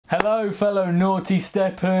Hello fellow naughty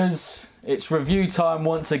steppers, it's review time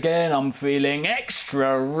once again. I'm feeling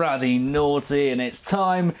extra ruddy naughty and it's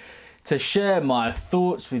time to share my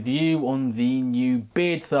thoughts with you on the new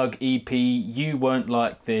beardthug EP, You Won't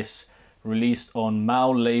Like This, released on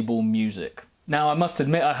MalLabel Music. Now I must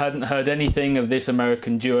admit I hadn't heard anything of this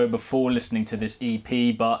American duo before listening to this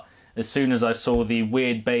EP, but as soon as I saw the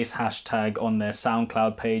weird bass hashtag on their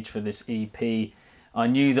Soundcloud page for this EP, I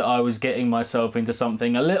knew that I was getting myself into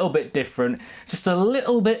something a little bit different, just a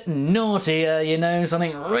little bit naughtier, you know,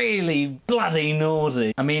 something really bloody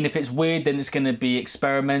naughty. I mean, if it's weird, then it's going to be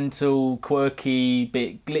experimental, quirky,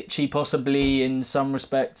 bit glitchy possibly in some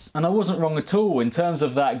respects. And I wasn't wrong at all in terms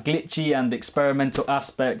of that glitchy and experimental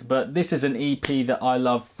aspect, but this is an EP that I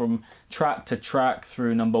love from track to track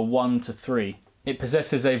through number 1 to 3. It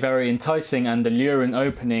possesses a very enticing and alluring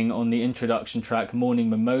opening on the introduction track Morning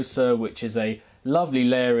Mimosa, which is a lovely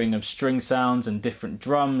layering of string sounds and different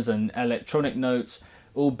drums and electronic notes,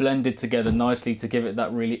 all blended together nicely to give it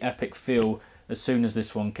that really epic feel as soon as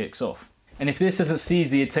this one kicks off. And if this doesn't seize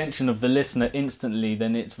the attention of the listener instantly,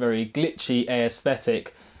 then it's very glitchy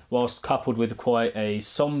aesthetic, whilst coupled with quite a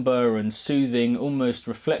sombre and soothing, almost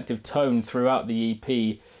reflective tone throughout the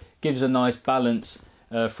EP, gives a nice balance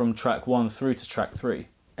from track 1 through to track 3.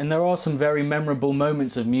 And there are some very memorable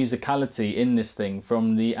moments of musicality in this thing,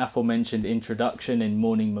 from the aforementioned introduction in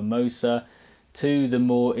Morning Mimosa to the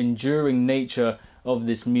more enduring nature of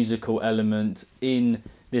this musical element in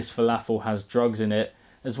This Falafel Has Drugs in It,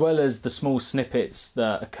 as well as the small snippets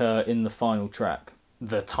that occur in the final track,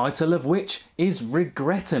 the title of which is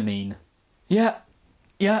Regretamine. Yeah,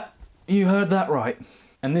 you heard that right.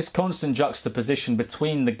 And this constant juxtaposition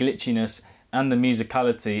between the glitchiness and the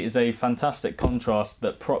musicality is a fantastic contrast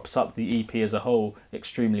that props up the EP as a whole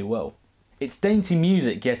extremely well. It's dainty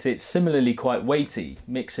music, yet it's similarly quite weighty,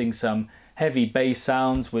 mixing some heavy bass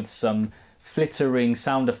sounds with some flittering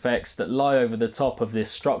sound effects that lie over the top of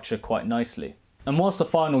this structure quite nicely. And whilst the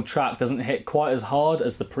final track doesn't hit quite as hard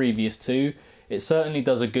as the previous two, it certainly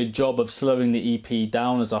does a good job of slowing the EP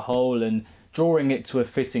down as a whole and drawing it to a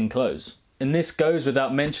fitting close. And this goes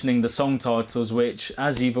without mentioning the song titles, which,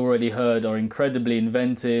 as you've already heard, are incredibly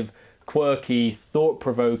inventive, quirky,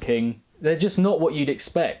 thought-provoking. They're just not what you'd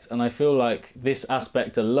expect, and I feel like this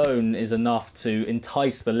aspect alone is enough to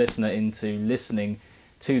entice the listener into listening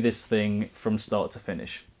to this thing from start to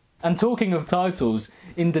finish. And talking of titles,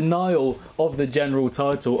 in denial of the general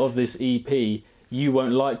title of this EP, You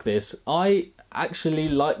Won't Like This, I actually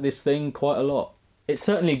like this thing quite a lot. It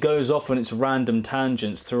certainly goes off on its random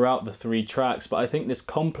tangents throughout the 3 tracks, but I think this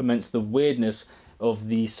complements the weirdness of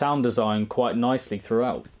the sound design quite nicely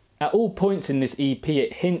throughout. At all points in this EP,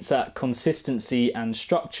 it hints at consistency and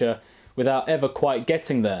structure without ever quite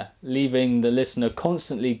getting there, leaving the listener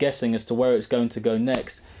constantly guessing as to where it's going to go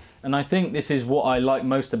next, and I think this is what I like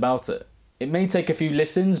most about it. It may take a few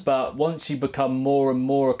listens, but once you become more and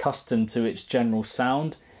more accustomed to its general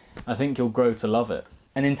sound, I think you'll grow to love it.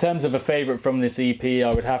 And in terms of a favourite from this EP,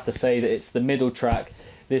 I would have to say that it's the middle track,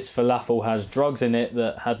 This Falafel Has Drugs in It,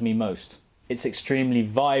 that had me most. It's extremely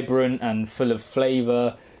vibrant and full of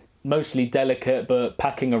flavour, mostly delicate but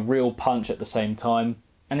packing a real punch at the same time,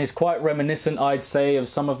 and is quite reminiscent, I'd say, of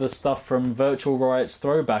some of the stuff from Virtual Riot's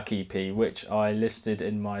Throwback EP, which I listed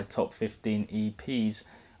in my top 15 EPs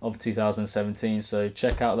of 2017, so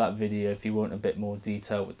check out that video if you want a bit more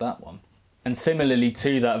detail with that one. And similarly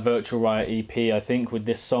to that Virtual Riot EP, I think with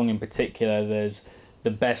this song in particular, there's the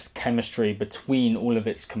best chemistry between all of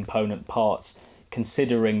its component parts,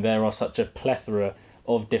 considering there are such a plethora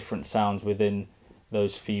of different sounds within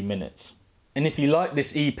those few minutes. And if you like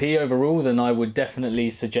this EP overall, then I would definitely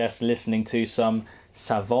suggest listening to some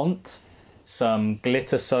Savant, some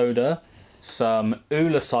Glitter Soda, some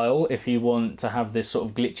Ulasile if you want to have this sort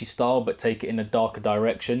of glitchy style but take it in a darker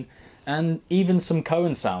direction, and even some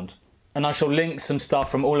Cohen Sound. And I shall link some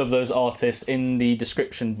stuff from all of those artists in the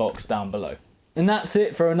description box down below. And that's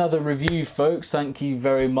it for another review, folks. Thank you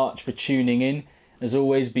very much for tuning in. As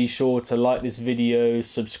always, be sure to like this video,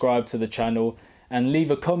 subscribe to the channel, and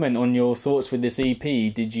leave a comment on your thoughts with this EP.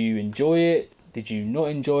 Did you enjoy it? Did you not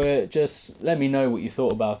enjoy it? Just let me know what you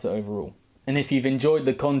thought about it overall. And if you've enjoyed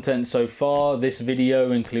the content so far, this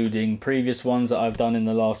video, including previous ones that I've done in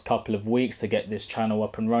the last couple of weeks to get this channel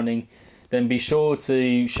up and running, then be sure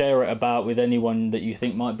to share it about with anyone that you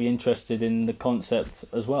think might be interested in the concept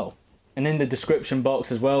as well. And in the description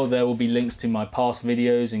box as well, there will be links to my past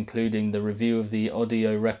videos, including the review of the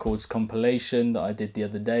Audio Records compilation that I did the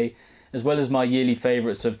other day, as well as my yearly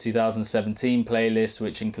favourites of 2017 playlist,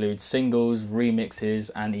 which includes singles,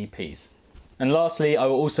 remixes and EPs. And lastly, I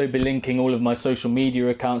will also be linking all of my social media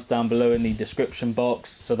accounts down below in the description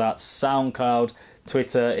box. So that's SoundCloud,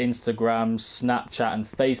 Twitter, Instagram, Snapchat and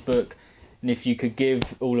Facebook. And if you could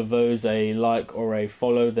give all of those a like or a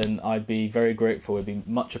follow, then I'd be very grateful. It'd be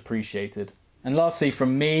much appreciated. And lastly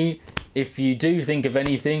from me, if you do think of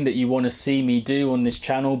anything that you want to see me do on this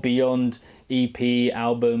channel beyond EP,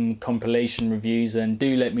 album, compilation reviews, then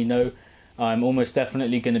do let me know. I'm almost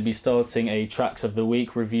definitely going to be starting a Tracks of the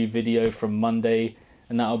Week review video from Monday,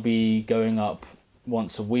 and that'll be going up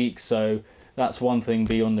once a week. So that's one thing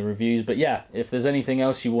beyond the reviews. But yeah, if there's anything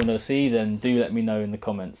else you want to see, then do let me know in the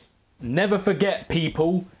comments. Never forget,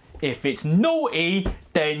 people, if it's naughty,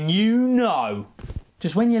 then you know.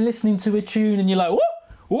 Just when you're listening to a tune and you're like,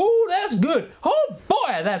 oh, that's good. Oh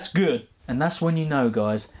boy, that's good. And that's when you know,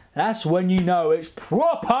 guys. That's when you know it's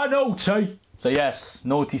proper naughty. So yes,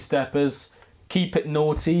 naughty steppers, keep it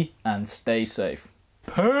naughty and stay safe.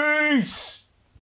 Peace!